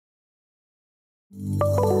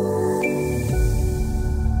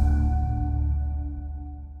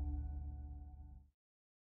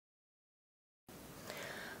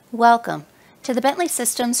Welcome to the Bentley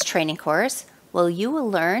Systems training course, where you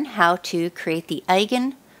will learn how to create the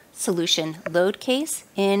Eigen solution load case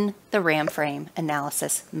in the RAM frame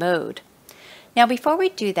analysis mode. Now before we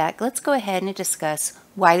do that, let's go ahead and discuss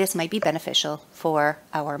why this might be beneficial for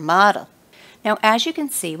our model. Now as you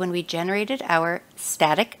can see, when we generated our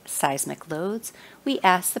static seismic loads, we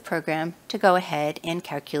asked the program to go ahead and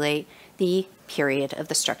calculate the period of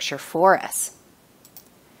the structure for us.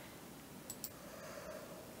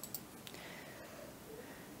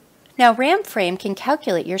 Now RAM frame can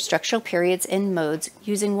calculate your structural periods and modes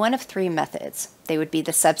using one of three methods. They would be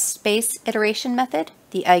the Subspace iteration method,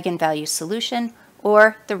 the eigenvalue solution,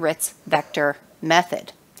 or the Ritz vector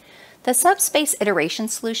method. The Subspace iteration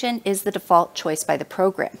solution is the default choice by the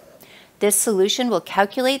program. This solution will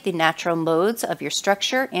calculate the natural modes of your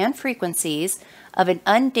structure and frequencies of an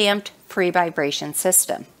undamped free vibration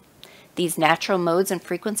system. These natural modes and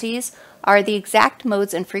frequencies are the exact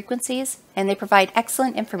modes and frequencies, and they provide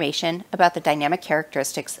excellent information about the dynamic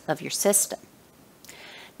characteristics of your system.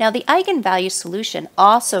 Now, the eigenvalue solution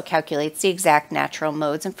also calculates the exact natural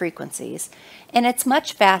modes and frequencies, and it's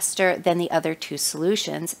much faster than the other two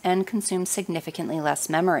solutions and consumes significantly less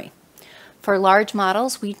memory. For large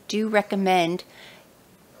models, we do recommend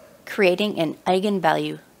creating an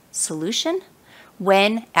eigenvalue solution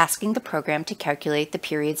when asking the program to calculate the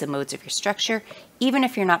periods and modes of your structure, even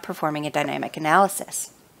if you're not performing a dynamic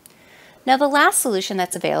analysis. Now the last solution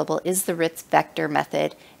that's available is the Ritz vector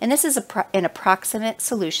method, and this is an approximate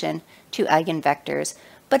solution to eigenvectors,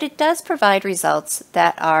 but it does provide results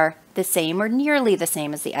that are the same or nearly the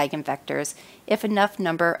same as the eigenvectors if enough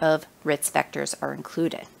number of Ritz vectors are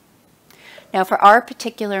included. Now for our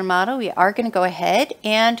particular model, we are going to go ahead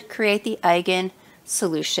and create the Eigen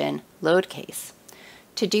solution load case.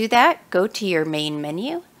 To do that, go to your main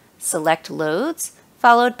menu, select Loads,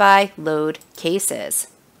 followed by Load Cases.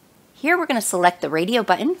 Here we're going to select the radio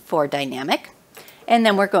button for dynamic, and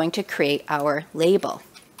then we're going to create our label.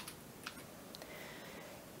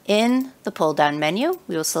 In the pull-down menu,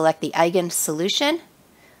 we will select the Eigen solution,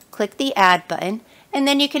 click the Add button, and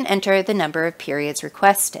then you can enter the number of periods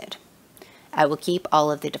requested. I will keep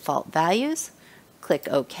all of the default values, click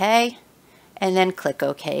OK, and then click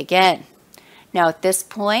OK again. Now at this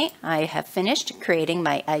point, I have finished creating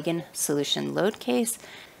my Eigen solution load case,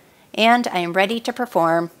 and I am ready to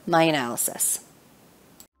perform my analysis.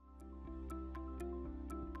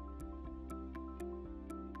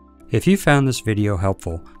 If you found this video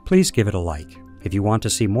helpful, please give it a like. If you want to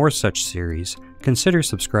see more such series, consider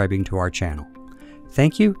subscribing to our channel.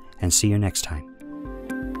 Thank you, and see you next time.